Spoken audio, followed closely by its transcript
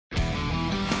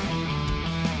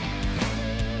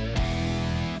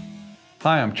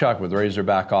Hi, I'm Chuck with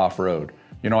RazorBack Offroad.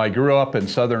 You know, I grew up in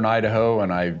southern Idaho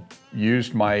and I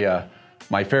used my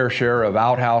fair share of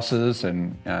outhouses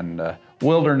and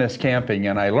wilderness camping,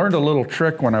 and I learned a little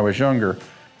trick when I was younger,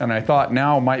 and I thought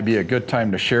now might be a good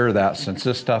time to share that since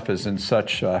this stuff is in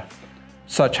such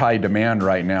high demand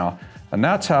right now. And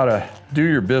that's how to do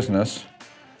your business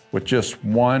with just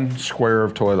one square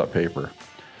of toilet paper.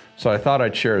 So I thought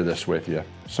I'd share this with you.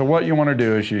 So what you want to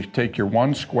do is you take your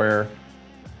one square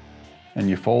and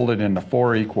you fold it into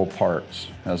 4 equal parts,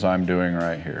 as I'm doing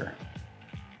right here.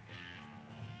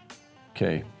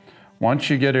 Okay, once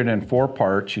you get it in 4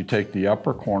 parts, you take the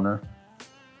upper corner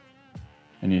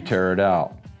and you tear it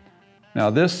out. Now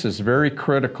this is very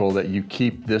critical that you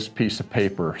keep this piece of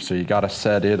paper, so you gotta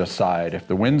set it aside. If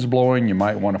the wind's blowing, you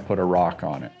might want to put a rock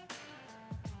on it.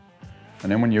 And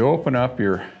then when you open up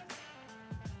your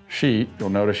sheet, you'll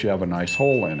notice you have a nice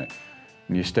hole in it.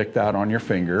 And you stick that on your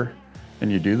finger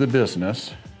and you do the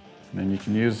business. And then you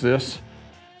can use this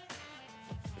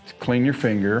to clean your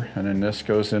finger, and then this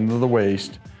goes into the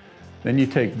waste. Then you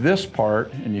take this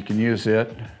part and you can use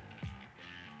it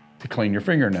to clean your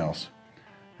fingernails.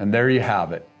 And there you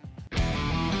have it.